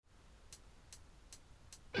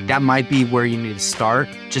that might be where you need to start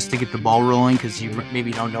just to get the ball rolling, because you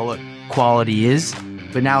maybe don't know what quality is.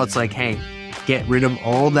 But now it's like, hey, get rid of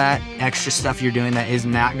all that extra stuff you're doing that is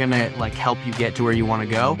not going to like help you get to where you want to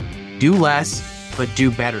go. Do less, but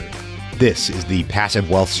do better. This is the Passive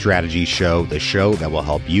Wealth Strategy Show, the show that will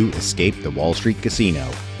help you escape the Wall Street casino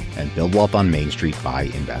and build wealth on Main Street by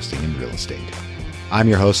investing in real estate. I'm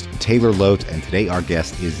your host, Taylor Lote, and today our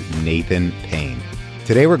guest is Nathan Payne.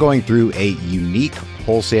 Today we're going through a unique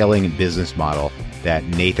wholesaling business model that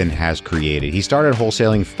Nathan has created. He started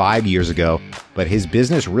wholesaling 5 years ago, but his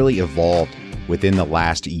business really evolved within the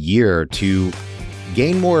last year to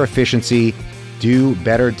gain more efficiency, do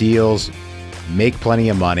better deals, make plenty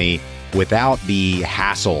of money without the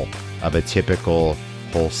hassle of a typical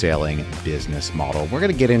wholesaling business model. We're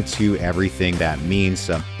going to get into everything that means,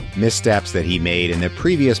 some missteps that he made in the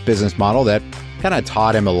previous business model that kind of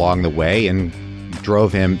taught him along the way and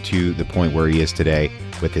drove him to the point where he is today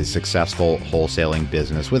with his successful wholesaling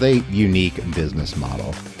business with a unique business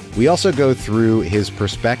model. We also go through his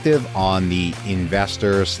perspective on the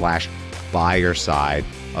investor/buyer side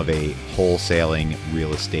of a wholesaling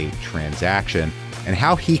real estate transaction and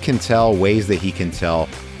how he can tell, ways that he can tell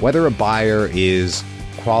whether a buyer is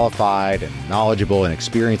qualified and knowledgeable and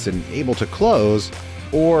experienced and able to close,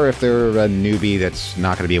 or if they're a newbie that's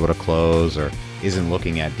not going to be able to close or isn't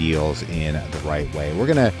looking at deals in the right way. We're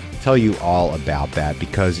going to tell you all about that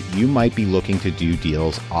because you might be looking to do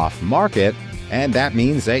deals off market, and that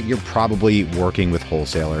means that you're probably working with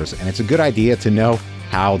wholesalers, and it's a good idea to know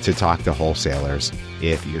how to talk to wholesalers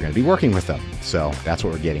if you're going to be working with them. So that's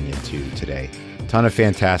what we're getting into today. Ton of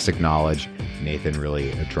fantastic knowledge. Nathan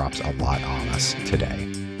really drops a lot on us today.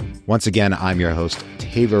 Once again, I'm your host,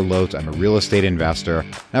 Taylor Lote. I'm a real estate investor,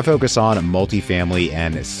 and I focus on multifamily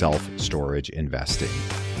and self-storage investing.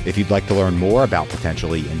 If you'd like to learn more about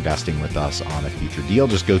potentially investing with us on a future deal,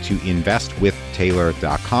 just go to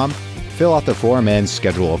investwithtaylor.com, fill out the form, and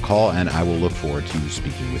schedule a call, and I will look forward to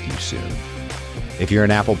speaking with you soon. If you're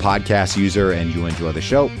an Apple Podcast user and you enjoy the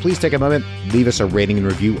show, please take a moment, leave us a rating and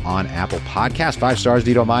review on Apple Podcasts, 5 stars if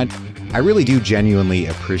you don't mind. I really do genuinely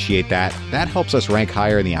appreciate that. That helps us rank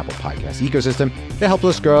higher in the Apple Podcast ecosystem. That helps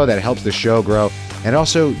us grow. That helps the show grow. And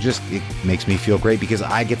also just, it makes me feel great because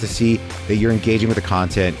I get to see that you're engaging with the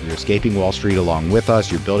content. You're escaping Wall Street along with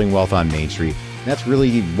us. You're building wealth on Main Street. And that's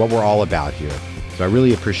really what we're all about here. So I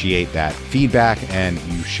really appreciate that feedback and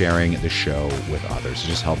you sharing the show with others. It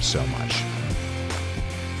just helps so much.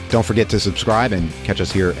 Don't forget to subscribe and catch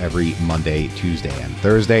us here every Monday, Tuesday, and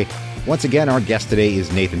Thursday. Once again, our guest today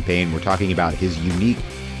is Nathan Payne. We're talking about his unique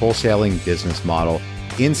wholesaling business model,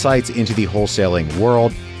 insights into the wholesaling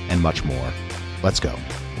world, and much more. Let's go.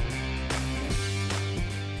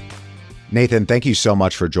 Nathan, thank you so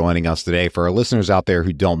much for joining us today. For our listeners out there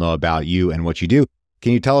who don't know about you and what you do,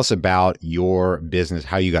 can you tell us about your business,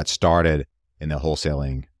 how you got started in the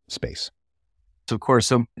wholesaling space? So, of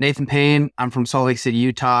course, Nathan Payne, I'm from Salt Lake City,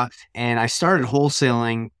 Utah, and I started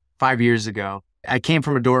wholesaling 5 years ago. I came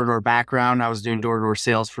from a door-to-door background. I was doing door-to-door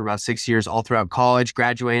sales for about 6 years, all throughout college,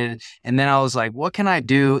 graduated. And then I was like, what can I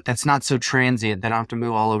do that's not so transient that I don't have to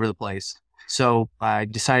move all over the place? So I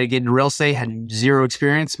decided to get into real estate, had zero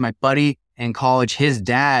experience. My buddy in college, his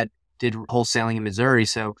dad did wholesaling in Missouri.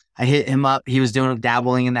 So I hit him up. He was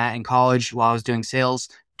dabbling in that in college while I was doing sales,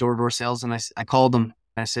 door-to-door sales. And I called him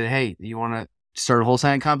and I said, hey, you want to start a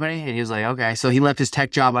wholesaling company? And he was like, okay. So he left his tech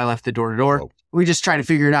job. I left the door-to-door. Whoa. We just tried to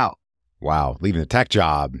figure it out. Wow, leaving the tech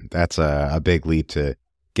job, that's a big leap to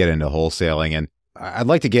get into wholesaling. And I'd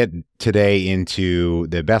like to get today into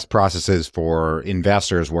the best processes for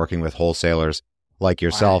investors working with wholesalers like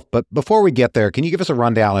yourself. But before we get there, can you give us a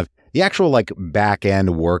rundown of the actual back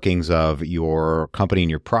end workings of your company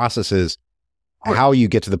and your processes, how you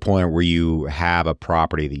get to the point where you have a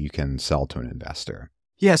property that you can sell to an investor?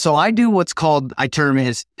 Yeah, so I do what's called, I term it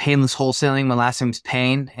as painless wholesaling. My last name's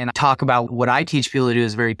Payne, and I talk about what I teach people to do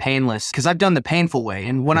is very painless because I've done the painful way.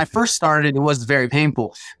 And when I first started, it was very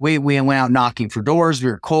painful. We went out knocking for doors.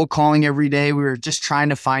 We were cold calling every day. We were just trying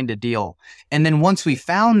to find a deal. And then once we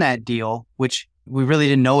found that deal, which we really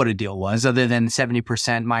didn't know what a deal was other than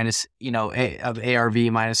 70% minus, of ARV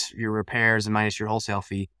minus your repairs and minus your wholesale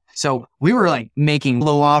fee. So we were making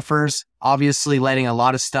low offers, obviously letting a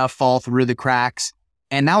lot of stuff fall through the cracks.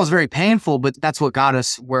 And that was very painful, but that's what got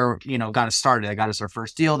us got us started. That got us our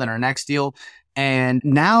first deal, then our next deal. And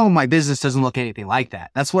now my business doesn't look anything like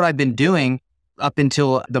that. That's what I've been doing up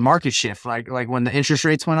until the market shift, like when the interest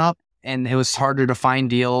rates went up and it was harder to find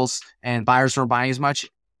deals and buyers weren't buying as much.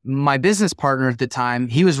 My business partner at the time,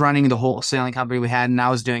 he was running the wholesaling company we had, and I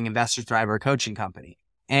was doing Investors Thrive, our coaching company.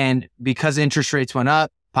 And because interest rates went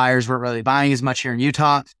up, Buyers weren't really buying as much here in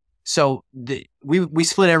Utah. So we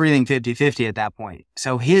split everything 50-50 at that point.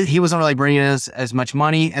 So he wasn't really bringing us as much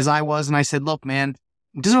money as I was. And I said, look, man,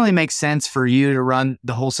 it doesn't really make sense for you to run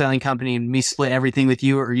the wholesaling company and me split everything with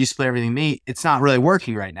you, or you split everything with me. It's not really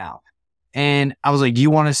working right now. And I was like, do you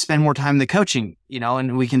want to spend more time in the coaching,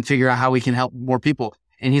 and we can figure out how we can help more people?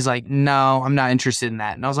 And he's like, no, I'm not interested in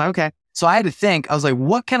that. And I was like, okay. So I had to think, I was like,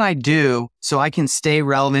 what can I do so I can stay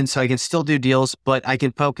relevant, so I can still do deals, but I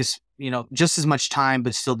can focus, just as much time,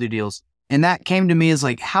 but still do deals. And that came to me as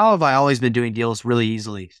like, how have I always been doing deals really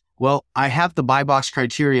easily? Well, I have the buy box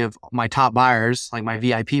criteria of my top buyers, like my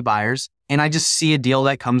VIP buyers, and I just see a deal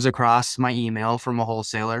that comes across my email from a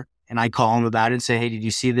wholesaler, and I call them about it and say, hey, did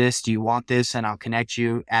you see this? Do you want this? And I'll connect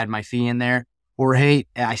you, add my fee in there. Or, hey,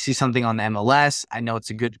 I see something on the MLS. I know it's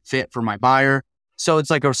a good fit for my buyer. So it's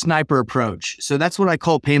like a sniper approach. So that's what I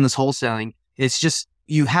call painless wholesaling. It's just,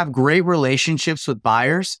 you have great relationships with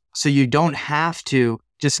buyers, so you don't have to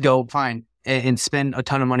just go find and spend a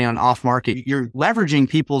ton of money on off market. You're leveraging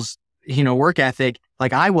people's, work ethic,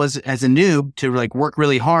 like I was as a noob, to like work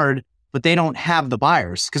really hard, but they don't have the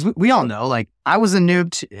buyers. Cause we all know, like I was a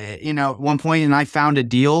noob, at one point, and I found a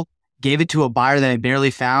deal, gave it to a buyer that I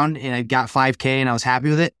barely found, and I got 5K and I was happy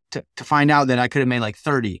with it, to find out that I could have made like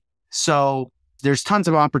 30. So there's tons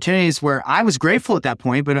of opportunities where I was grateful at that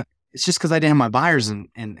point, but it's just because I didn't have my buyers in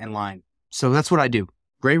line. So that's what I do.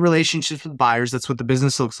 Great relationships with buyers. That's what the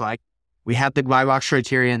business looks like. We have the buy box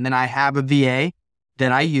criteria, and then I have a VA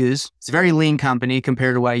that I use. It's a very lean company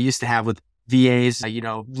compared to what I used to have with VAs,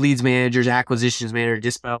 leads managers, acquisitions manager,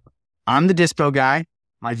 dispo. I'm the dispo guy.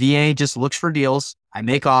 My VA just looks for deals. I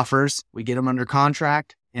make offers. We get them under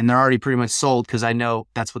contract, and they're already pretty much sold because I know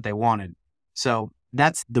that's what they wanted. So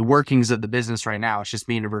that's the workings of the business right now. It's just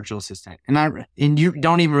me and a virtual assistant. And you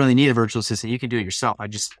don't even really need a virtual assistant. You can do it yourself. I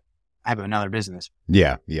have another business.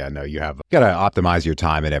 Yeah. No, you got to optimize your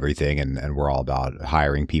time and everything. And we're all about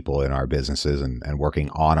hiring people in our businesses and working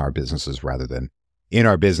on our businesses rather than in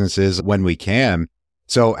our businesses when we can.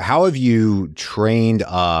 So how have you trained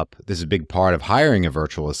up? This is a big part of hiring a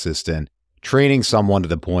virtual assistant, training someone to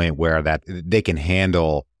the point where that they can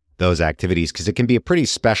handle those activities, because it can be a pretty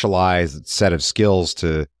specialized set of skills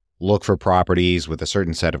to look for properties with a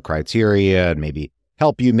certain set of criteria and maybe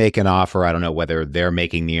help you make an offer. I don't know whether they're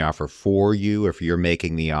making the offer for you or if you're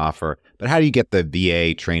making the offer, but how do you get the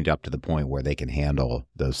VA trained up to the point where they can handle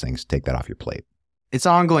those things, take that off your plate? It's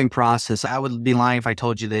an ongoing process. I would be lying if I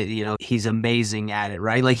told you that, he's amazing at it,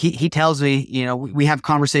 right? Like he tells me, we have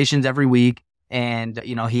conversations every week, and,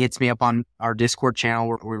 he hits me up on our Discord channel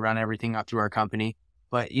where we run everything up through our company.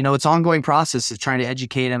 But, it's an ongoing process of trying to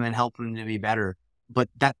educate him and help him to be better. But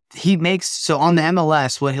so on the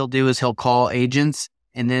MLS, what he'll do is he'll call agents,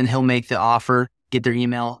 and then he'll make the offer, get their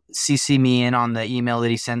email, CC me in on the email that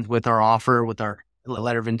he sends with our offer, with our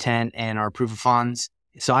letter of intent and our proof of funds.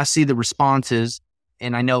 So I see the responses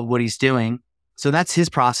and I know what he's doing. So that's his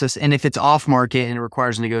process. And if it's off market and it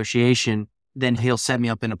requires negotiation, then he'll set me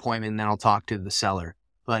up an appointment, and then I'll talk to the seller.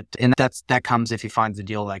 And that comes if he finds a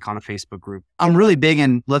deal like on a Facebook group. I'm really big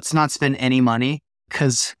in let's not spend any money,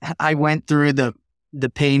 because I went through the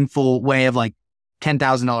painful way of like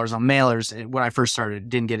 $10,000 on mailers when I first started,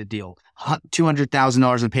 didn't get a deal.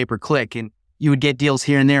 $200,000 in pay-per-click, and you would get deals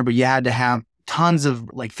here and there, but you had to have tons of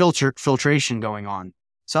like filtration going on.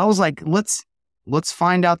 So I was like, let's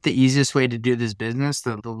find out the easiest way to do this business,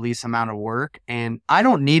 the least amount of work. And I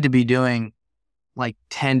don't need to be doing like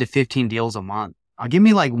 10 to 15 deals a month. I'll give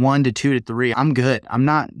me like 1 to 2 to 3. I'm good. I'm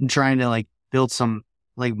not trying to like build some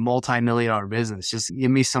like multi-million-dollar business. Just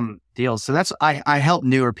give me some deals. So that's, I help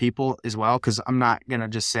newer people as well, because I'm not going to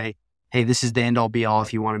just say, hey, this is the end all be all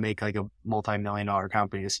if you want to make like a multi-million-dollar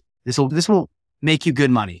company. This will make you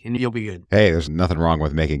good money and you'll be good. Hey, there's nothing wrong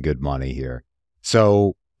with making good money here.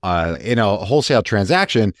 So in a wholesale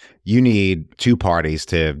transaction, you need two parties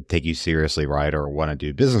to take you seriously, right? Or want to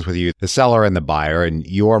do business with you, the seller and the buyer. And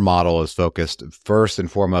your model is focused first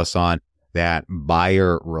and foremost on that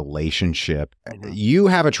buyer relationship. You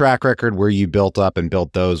have a track record where you built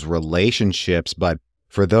those relationships, but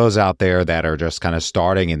for those out there that are just kind of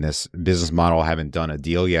starting in this business model, haven't done a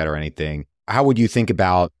deal yet or anything, how would you think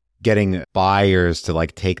about getting buyers to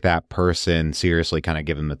like take that person seriously, kind of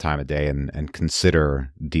give them the time of day and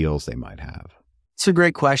consider deals they might have? It's a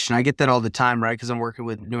great question. I get that all the time, right? Because I'm working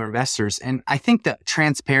with newer investors. And I think that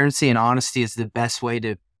transparency and honesty is the best way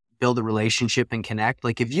to build a relationship and connect.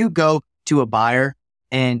 Like if you go to a buyer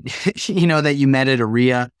and you know that you met at a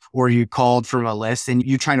RIA or you called from a list and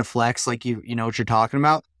you're trying to flex like you know what you're talking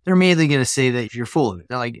about, they're immediately going to say that you're full of it.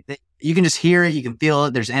 They're like, you can just hear it, you can feel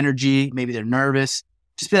it, there's energy, maybe they're nervous.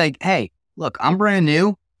 Just be like, hey, look, I'm brand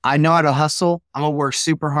new. I know how to hustle. I'm going to work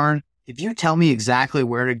super hard. If you tell me exactly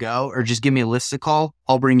where to go or just give me a list to call,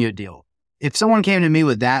 I'll bring you a deal. If someone came to me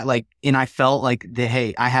with that, like, and I felt like,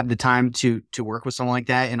 hey, I have the time to work with someone like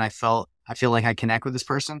that, and I feel like I connect with this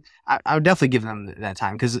person, I would definitely give them that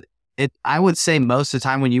time, because I would say most of the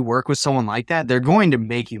time when you work with someone like that, they're going to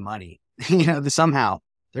make you money. Somehow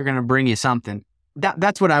they're going to bring you something.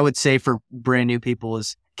 That's what I would say for brand new people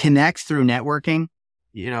is connect through networking,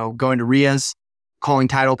 going to RIAs, calling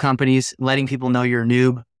title companies, letting people know you're a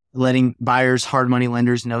noob, letting buyers, hard money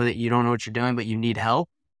lenders know that you don't know what you're doing, but you need help.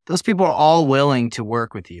 Those people are all willing to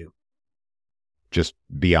work with you. Just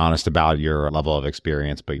be honest about your level of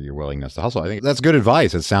experience, but your willingness to hustle. I think that's good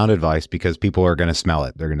advice. It's sound advice, because people are going to smell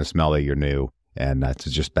it. They're going to smell that you're new. And it's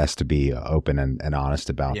just best to be open and honest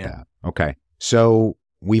about that. Okay. So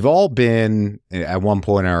we've all been at one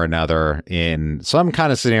point or another in some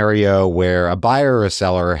kind of scenario where a buyer or a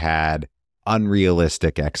seller had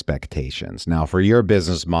unrealistic expectations. Now, for your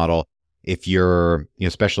business model, if you're,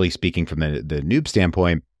 especially speaking from the noob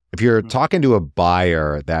standpoint, if you're talking to a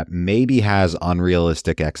buyer that maybe has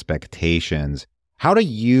unrealistic expectations, how do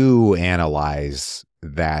you analyze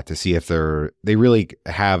that to see if they really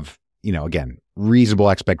have, again, reasonable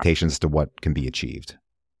expectations to what can be achieved?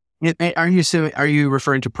 Are you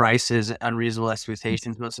referring to price as unreasonable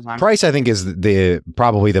expectations most of the time? Price, I think, is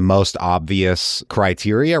probably the most obvious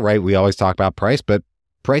criteria, right? We always talk about price, but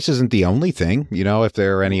price isn't the only thing. If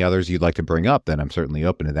there are any others you'd like to bring up, then I'm certainly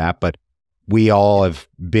open to that. But we all have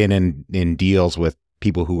been in deals with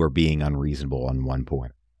people who are being unreasonable on one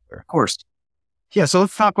point. Of course. Yeah. So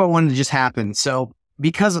let's talk about one that just happened. So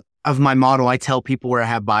because of my model, I tell people where I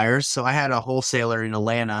have buyers. So I had a wholesaler in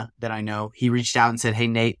Atlanta that I know. He reached out and said, "Hey,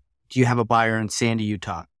 Nate, do you have a buyer in Sandy,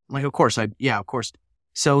 Utah?" I'm like, of course. Of course.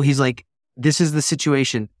 So he's like, "This is the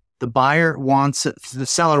situation. The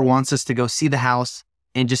seller wants us to go see the house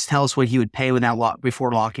and just tell us what he would pay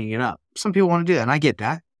before locking it up." Some people want to do that, and I get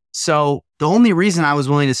that. So the only reason I was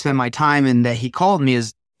willing to spend my time and that he called me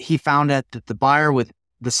is he found out that the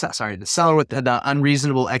seller with the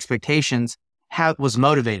unreasonable expectations was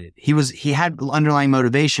motivated. He had underlying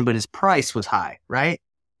motivation, but his price was high, right?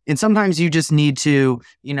 And sometimes you just need to,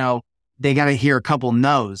 they got to hear a couple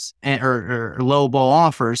no's or low ball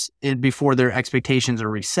offers before their expectations are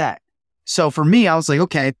reset. So for me, I was like,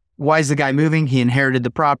 okay, why is the guy moving? He inherited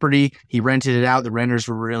the property. He rented it out. The renters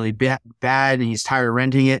were really bad and he's tired of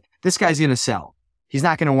renting it. This guy's going to sell. He's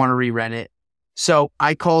not going to want to re-rent it. So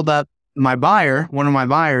I called up one of my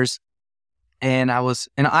buyers, and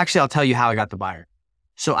actually I'll tell you how I got the buyer.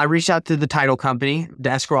 So I reached out to the title company,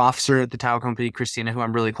 the escrow officer at the title company, Christina, who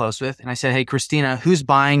I'm really close with. And I said, "Hey, Christina, who's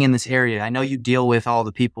buying in this area? I know you deal with all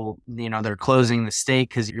the people, that are closing the stake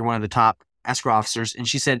because you're one of the top escrow officers." And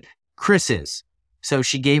she said, "Chris is." So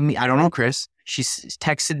she gave me, I don't know Chris. She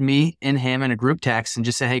texted me and him in a group text and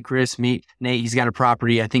just said, "Hey, Chris, meet Nate. He's got a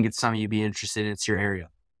property. I think it's something you'd be interested in. It's your area."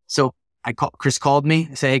 So Chris called me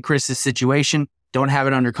and said, "Hey, Chris, this situation, don't have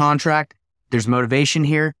it under contract. There's motivation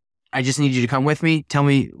here. I just need you to come with me.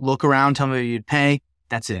 Look around, tell me what you'd pay.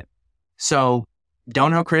 That's it." So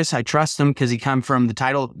don't know Chris. I trust him because he come from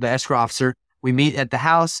the escrow officer. We meet at the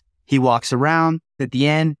house. He walks around. At the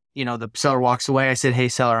end, the seller walks away. I said, "Hey,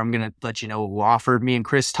 seller, I'm going to let you know what we offered." Me and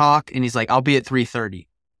Chris talk, and he's like, "I'll be at 330.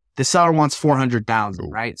 The seller wants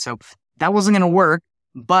 400,000, right? So that wasn't going to work,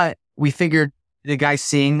 but we figured the guy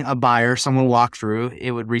seeing a buyer, someone walk through,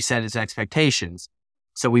 it would reset his expectations.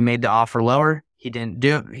 So we made the offer lower. He didn't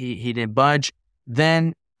do it. He didn't budge.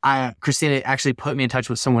 Then Christina actually put me in touch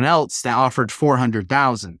with someone else that offered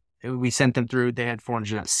 400,000. We sent them through. They had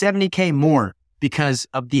 70K more because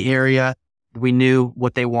of the area. We knew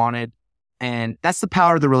what they wanted. And that's the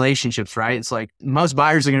power of the relationships, right? It's like most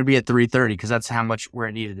buyers are going to be at 330 because that's how much where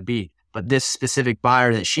it needed to be. But this specific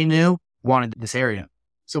buyer that she knew wanted this area.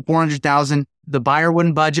 So 400,000, the buyer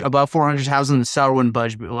wouldn't budge above 400,000. The seller wouldn't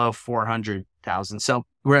budge below 400,000. So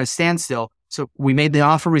we're at a standstill. So we made the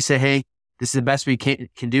offer. We say, "Hey, this is the best we can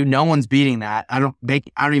do. No one's beating that. I don't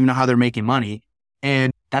even know how they're making money."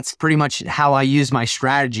 And that's pretty much how I use my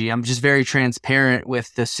strategy. I'm just very transparent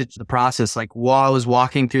with the process. Like while I was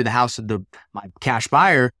walking through the house of my cash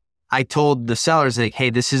buyer, I told the sellers, like, "Hey,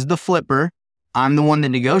 this is the flipper. I'm the one that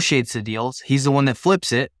negotiates the deals. He's the one that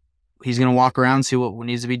flips it. He's going to walk around and see what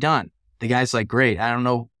needs to be done." The guy's like, "Great. I don't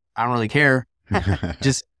know. I don't really care.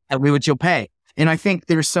 Just tell me what you'll pay." And I think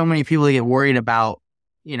there's so many people that get worried about,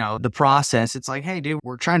 the process. It's like, "Hey, dude,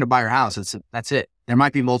 we're trying to buy your house. That's it. There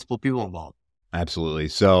might be multiple people involved." Absolutely.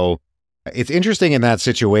 So it's interesting in that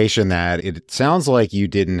situation that it sounds like you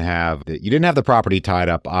didn't have the property tied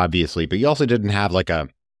up, obviously, but you also didn't have like a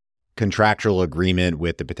contractual agreement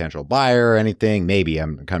with the potential buyer or anything? Maybe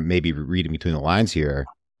I'm kind of maybe reading between the lines here.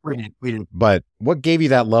 We didn't. But what gave you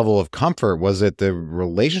that level of comfort? Was it the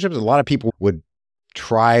relationships? A lot of people would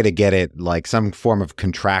try to get it like some form of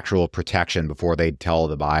contractual protection before they tell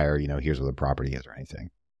the buyer, here's where the property is or anything.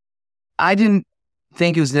 I didn't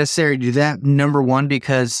think it was necessary to do that. Number one,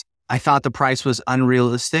 because I thought the price was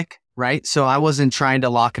unrealistic, right? So I wasn't trying to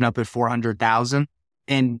lock it up at 400,000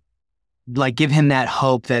 and like give him that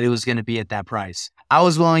hope that it was going to be at that price. I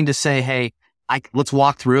was willing to say, hey, let's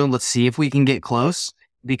walk through and let's see if we can get close,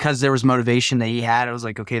 because there was motivation that he had. I was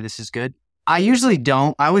like, okay, this is good. I usually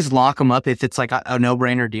don't. I always lock them up if it's like a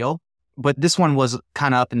no-brainer deal. But this one was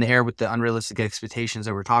kind of up in the air with the unrealistic expectations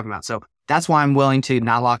that we're talking about. So that's why I'm willing to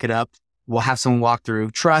not lock it up. We'll have someone walk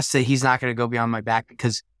through, trust that he's not going to go beyond my back,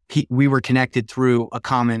 because we were connected through a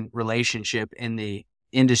common relationship in the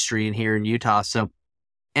industry and here in Utah. So,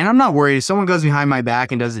 and I'm not worried if someone goes behind my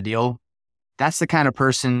back and does a deal. That's the kind of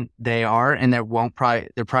person they are, and they're probably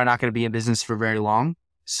not going to be in business for very long.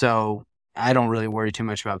 So I don't really worry too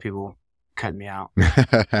much about people cutting me out.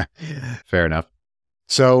 Fair enough.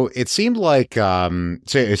 So it seemed like,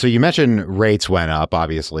 so you mentioned rates went up,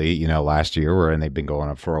 obviously, last year, and they've been going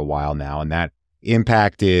up for a while now, and that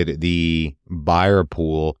impacted the buyer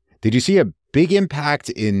pool. Did you see a big impact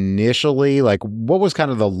initially? Like, what was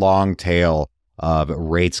kind of the long tail of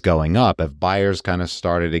rates going up? Have buyers kind of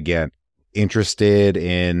started to get interested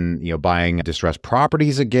in, buying distressed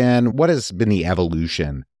properties again? What has been the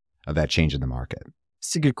evolution of that change in the market?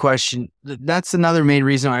 It's a good question. That's another main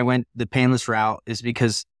reason I went the painless route, is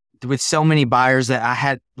because with so many buyers that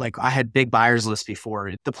I had big buyers list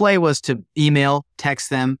before. The play was to email, text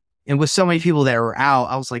them. And with so many people that were out,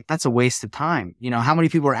 I was like, that's a waste of time. How many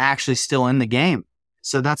people are actually still in the game?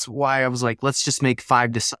 So that's why I was like, let's just make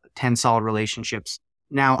 5 to 10 solid relationships.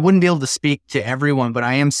 Now, I wouldn't be able to speak to everyone, but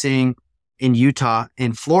I am seeing in Utah,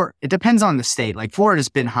 in Florida, it depends on the state. Like Florida's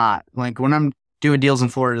been hot. Like when I'm doing deals in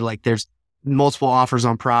Florida, like there's multiple offers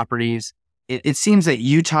on properties. It seems that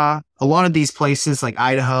Utah, a lot of these places like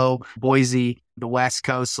Idaho, Boise, the West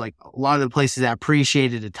Coast, like a lot of the places that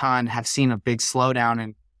appreciated a ton have seen a big slowdown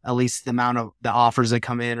in at least the amount of the offers that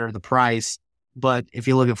come in or the price. But if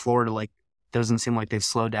you look at Florida, like doesn't seem like they've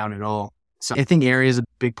slowed down at all. So I think area is a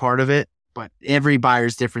big part of it, but every buyer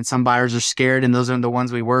is different. Some buyers are scared, and those are the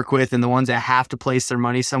ones we work with, and the ones that have to place their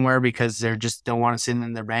money somewhere because they're just don't want to sit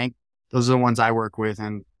in their bank. Those are the ones I work with,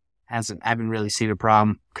 and I haven't really seen a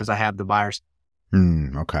problem because I have the buyers.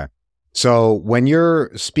 Okay. So when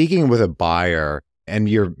you're speaking with a buyer, and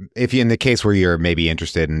if you in the case where you're maybe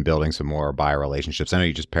interested in building some more buyer relationships, I know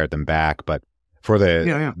you just paired them back, but for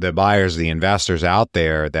the buyers, the investors out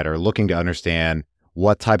there that are looking to understand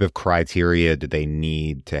what type of criteria do they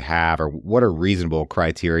need to have, or what are reasonable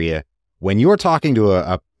criteria when you're talking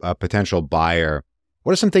to a potential buyer,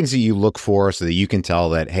 what are some things that you look for so that you can tell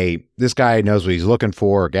that, hey, this guy knows what he's looking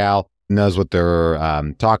for, or gal knows what they're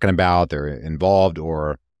talking about, they're involved,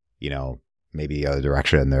 or, maybe the other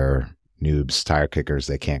direction, they're noobs, tire kickers,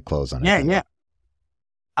 they can't close on it. Yeah.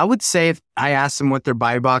 I would say if I ask them what their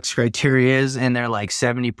buy box criteria is, and they're like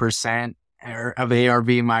 70% of ARV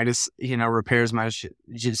minus, repairs,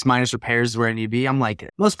 minus repairs where I need to be, I'm like,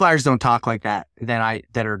 most buyers don't talk like that,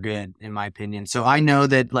 that are good, in my opinion. So I know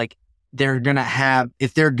that like, they're going to have,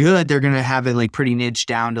 if they're good, they're going to have it like pretty niche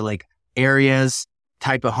down to like areas,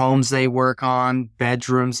 type of homes they work on,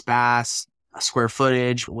 bedrooms, baths, square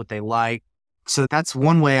footage, what they like. So that's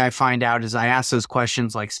one way I find out is I ask those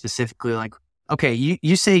questions like specifically like, okay,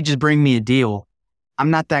 you say just bring me a deal. I'm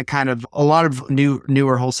not that kind of, a lot of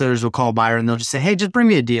newer wholesalers will call a buyer and they'll just say, hey, just bring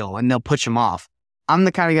me a deal, and they'll push them off. I'm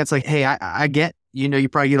the kind of guy that's like, hey, I get, you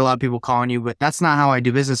probably get a lot of people calling you, but that's not how I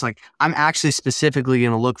do business. Like I'm actually specifically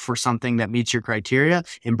going to look for something that meets your criteria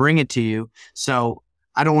and bring it to you. So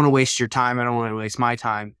I don't want to waste your time. I don't want to waste my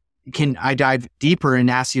time. Can I dive deeper and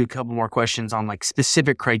ask you a couple more questions on like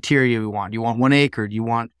specific criteria we want? Do you want 1 acre? Do you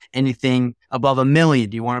want anything above $1 million?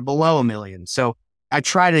 Do you want it below $1 million? So I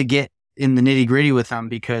try to get in the nitty gritty with them,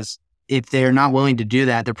 because if they're not willing to do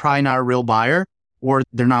that, they're probably not a real buyer, or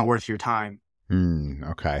they're not worth your time.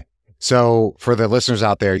 Okay. So for the listeners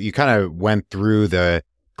out there, you kind of went through the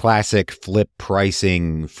classic flip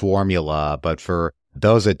pricing formula, but for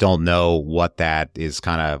those that don't know what that is,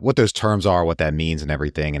 kind of what those terms are, what that means and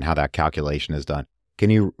everything, and how that calculation is done, can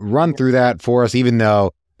you run through that for us, even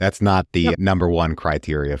though that's not the number one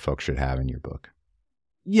criteria folks should have in your book?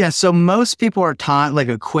 Yeah. So most people are taught like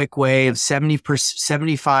a quick way of 75,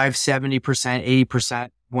 70%, 80%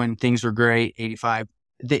 when things are great, 85.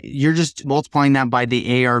 You're just multiplying that by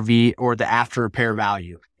the ARV or the after repair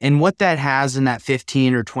value. And what that has in that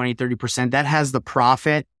 15 or 20, 30%, that has the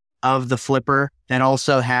profit of the flipper that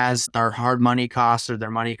also has our hard money costs or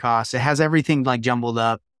their money costs. It has everything like jumbled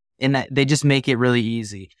up, and that they just make it really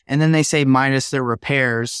easy. And then they say minus their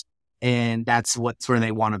repairs, and that's where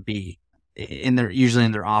they want to be usually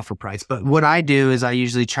in their offer price. But what I do is I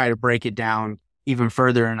usually try to break it down even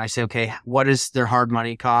further, and I say, okay, what is their hard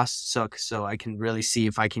money cost? So I can really see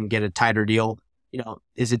if I can get a tighter deal.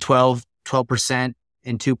 Is it 12%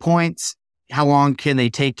 in 2 points? How long can they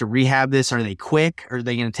take to rehab this? Are they quick? Are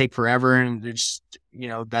they going to take forever? And they're just,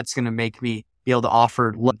 that's going to make me be able to offer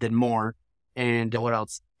a little bit more. And what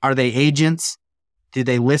else? Are they agents? Do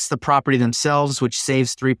they list the property themselves, which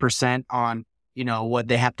saves 3% on, what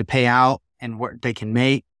they have to pay out and what they can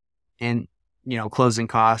make and, closing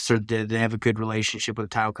costs, or do they have a good relationship with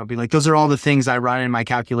the title company? Like those are all the things I run in my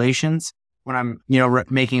calculations when I'm,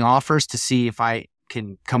 making offers to see if I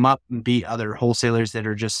can come up and beat other wholesalers that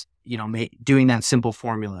are just, doing that simple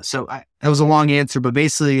formula. So that was a long answer, but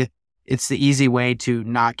basically it's the easy way to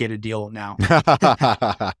not get a deal now.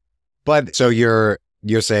 But so you're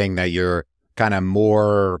saying that you're kind of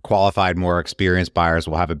more qualified, more experienced buyers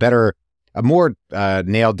will have a more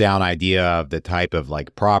nailed down idea of the type of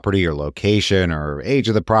like property or location or age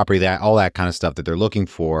of the property, all that kind of stuff that they're looking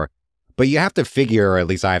for. But you have to figure, or at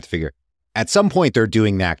least I have to figure, at some point they're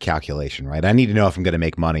doing that calculation, right? I need to know if I'm going to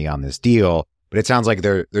make money on this deal. But it sounds like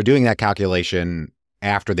they're doing that calculation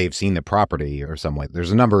after they've seen the property or some way.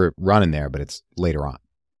 There's a number running there, but it's later on.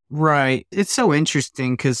 Right. It's so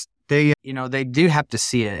interesting because they do have to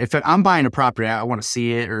see it. If I'm buying a property, I want to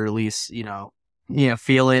see it, or at least,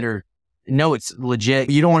 feel it or know it's legit.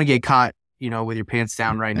 You don't want to get caught, with your pants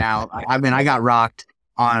down right now. I got rocked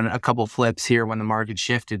on a couple flips here when the market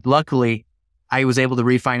shifted. Luckily, I was able to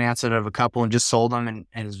refinance it out of a couple and just sold them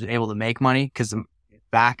and was able to make money because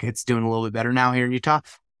it's doing a little bit better now here in Utah.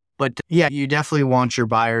 But yeah, you definitely want your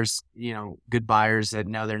buyers, good buyers that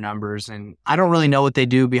know their numbers. And I don't really know what they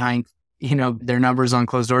do behind, their numbers on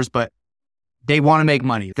closed doors, but they want to make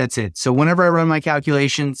money. That's it. So whenever I run my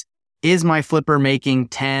calculations, is my flipper making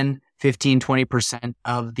 10, 15, 20%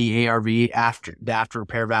 of the ARV after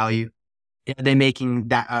repair value? Are they making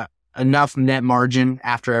that enough net margin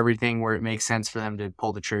after everything where it makes sense for them to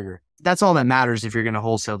pull the trigger? That's all that matters if you're going to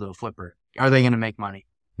wholesale to a flipper. Are they going to make money?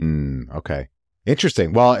 Okay.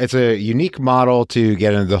 Interesting. Well, it's a unique model to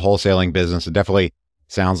get into the wholesaling business. It definitely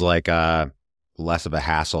sounds like less of a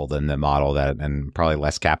hassle than the model and probably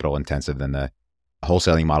less capital intensive than the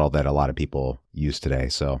wholesaling model that a lot of people use today.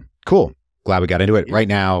 So cool. Glad we got into it. Right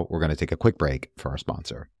now, we're going to take a quick break for our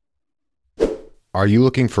sponsor. Are you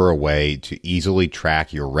looking for a way to easily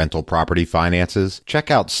track your rental property finances?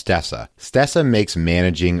 Check out Stessa. Stessa makes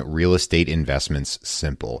managing real estate investments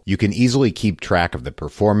simple. You can easily keep track of the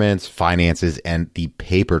performance, finances, and the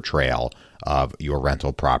paper trail of your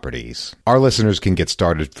rental properties. Our listeners can get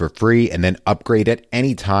started for free and then upgrade at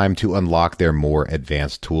any time to unlock their more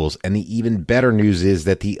advanced tools. And the even better news is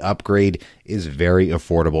that the upgrade is very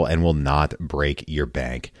affordable and will not break your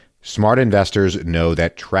bank. Smart investors know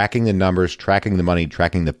that tracking the numbers, tracking the money,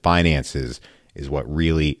 tracking the finances is what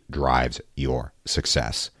really drives your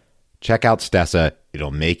success. Check out Stessa.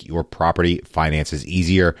 It'll make your property finances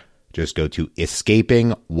easier. Just go to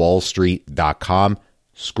escapingwallstreet.com,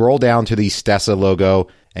 scroll down to the Stessa logo,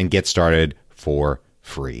 and get started for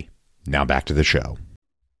free. Now back to the show. All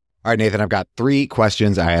right, Nathan, I've got 3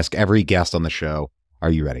 questions I ask every guest on the show.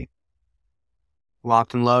 Are you ready?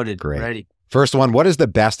 Locked and loaded. Great. Ready. First one, what is the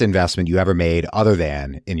best investment you ever made other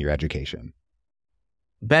than in your education?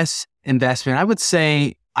 Best investment, I would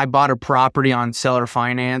say I bought a property on seller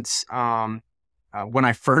finance. When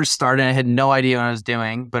I first started, I had no idea what I was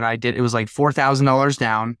doing, but I did. It was like $4,000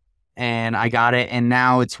 down, and I got it. And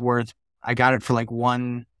now I got it for like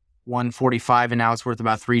 $145, and now it's worth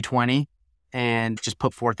about $320. And just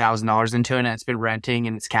put $4,000 into it, and it's been renting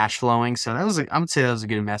and it's cash flowing. So I would say that was a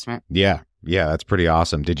good investment. Yeah, that's pretty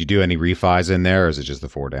awesome. Did you do any refis in there, or is it just the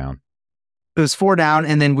 4 down? It was 4 down,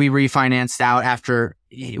 and then we refinanced out after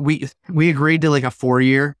we agreed to like a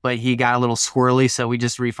 4-year, but he got a little squirrely, so we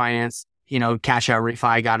just refinanced. Cash out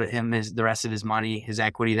refi, got him the rest of his money, his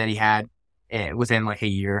equity that he had within like a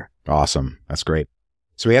year. Awesome, that's great.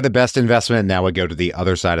 So we had the best investment. Now we go to the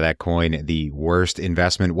other side of that coin, the worst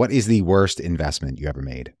investment. What is the worst investment you ever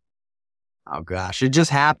made? Oh gosh, it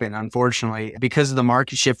just happened, unfortunately, because of the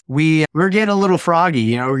market shift. We were getting a little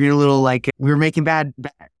froggy, we're getting a little we were making bad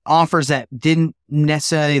offers that didn't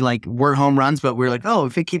necessarily were home runs, but we were like, oh,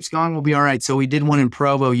 if it keeps going, we'll be all right. So we did one in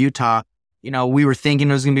Provo, Utah. We were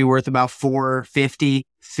thinking it was going to be worth about $450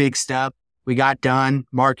 fixed up. We got done.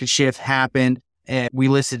 Market shift happened. And we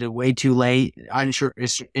listed it way too late.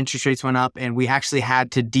 Interest rates went up, and we actually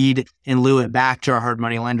had to deed in lieu it back to our hard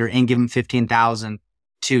money lender and give them $15,000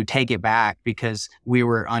 to take it back because we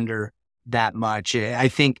were under that much. I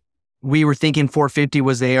think we were thinking 450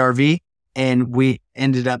 was the ARV, and we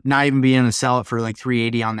ended up not even being able to sell it for like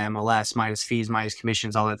 380 on the MLS, minus fees, minus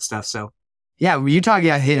commissions, all that stuff. So yeah, Utah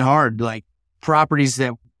got hit hard. Like properties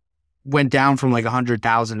that went down from like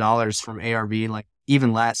 $100,000 from ARV, like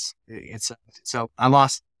even less. So I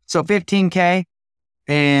lost 15K,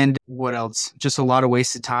 and what else? Just a lot of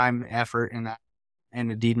wasted time, effort, and that, and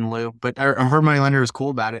the deed in lieu. But our hard money lender was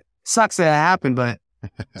cool about it. Sucks that it happened, but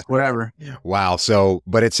whatever. Wow. So,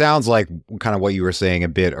 but it sounds like kind of what you were saying a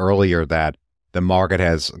bit earlier, that the market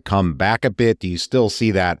has come back a bit. Do you still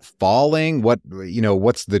see that falling?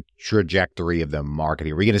 What's the trajectory of the market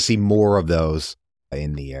here? Are we going to see more of those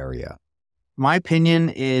in the area? My opinion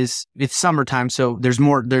is it's summertime, so there's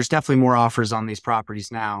definitely more offers on these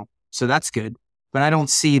properties now. So that's good. But I don't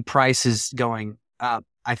see prices going up.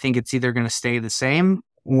 I think it's either going to stay the same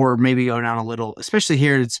or maybe go down a little, especially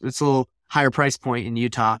here. It's a little higher price point in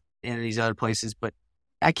Utah and these other places, but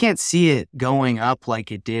I can't see it going up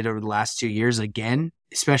like it did over the last 2 years again,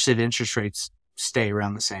 especially if interest rates stay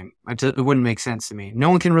around the same. It wouldn't make sense to me.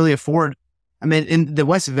 No one can really afford. I mean, in the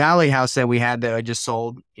West Valley house that we had that I just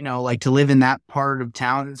sold, like to live in that part of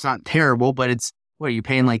town, it's not terrible, but it's, what are you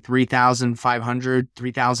paying, like $3,500,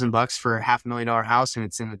 $3,000 for a $500,000 house, and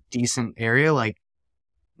it's in a decent area? Like,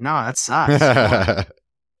 no, that sucks.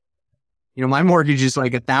 My mortgage is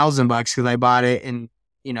like $1,000 because I bought it in,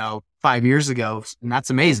 5 years ago, and that's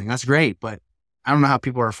amazing. That's great, but I don't know how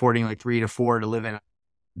people are affording like 3 to 4 to live in a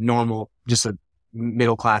normal, just a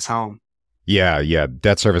middle class home. Yeah.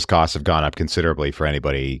 Debt service costs have gone up considerably for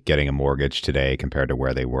anybody getting a mortgage today compared to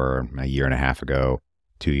where they were a year and a half ago,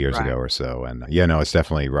 2 years ago or so. And it's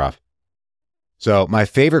definitely rough. So my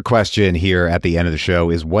favorite question here at the end of the show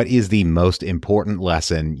is, what is the most important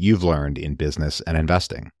lesson you've learned in business and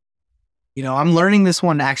investing? I'm learning this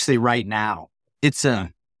one actually right now. It's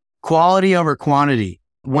a quality over quantity.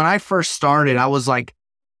 When I first started, I was like,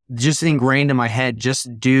 just ingrained in my head, just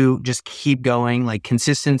keep going, like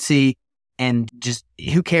consistency, and just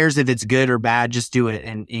who cares if it's good or bad, just do it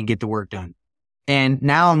and get the work done. And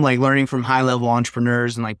now I'm like learning from high level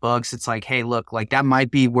entrepreneurs and like Bugs. It's like, hey, look, like that might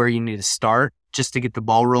be where you need to start just to get the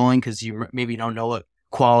ball rolling, because you maybe don't know what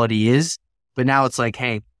quality is. But now it's like,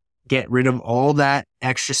 hey, get rid of all that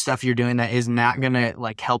extra stuff you're doing that is not going to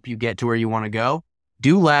like help you get to where you want to go.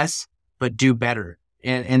 Do less, but do better.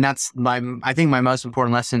 And that's I think my most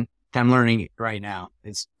important lesson that I'm learning right now.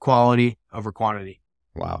 It's quality over quantity.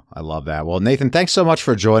 Wow. I love that. Well, Nathan, thanks so much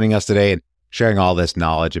for joining us today and sharing all this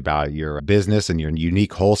knowledge about your business and your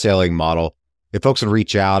unique wholesaling model. If folks would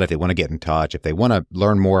reach out, if they want to get in touch, if they want to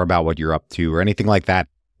learn more about what you're up to or anything like that,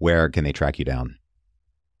 where can they track you down?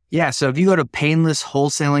 Yeah. So if you go to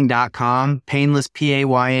paynelesswholesaling.com, painless,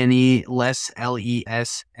 Payne, less,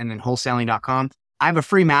 LES, and then wholesaling.com, I have a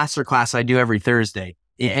free masterclass I do every Thursday.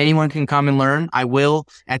 Anyone can come and learn. I will,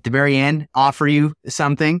 at the very end, offer you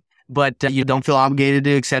something, but you don't feel obligated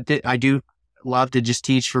to accept it. I do love to just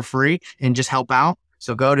teach for free and just help out.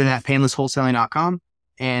 So go to that painlesswholesaling.com,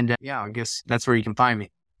 and I guess that's where you can find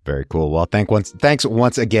me. Very cool. Well, thanks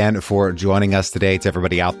once again for joining us today. To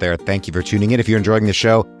everybody out there, thank you for tuning in. If you're enjoying the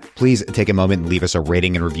show, please take a moment and leave us a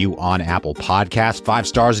rating and review on Apple Podcasts. 5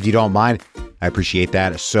 stars if you don't mind. I appreciate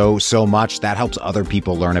that so much. That helps other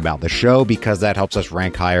people learn about the show because that helps us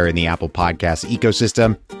rank higher in the Apple Podcast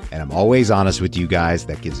ecosystem. And I'm always honest with you guys.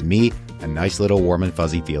 That gives me a nice little warm and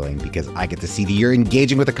fuzzy feeling because I get to see that you're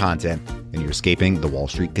engaging with the content and you're escaping the Wall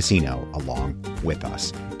Street casino along with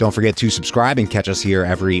us. Don't forget to subscribe and catch us here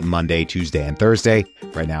every Monday, Tuesday, and Thursday.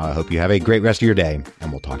 Right now, I hope you have a great rest of your day,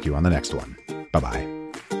 and we'll talk to you on the next one. Bye-bye.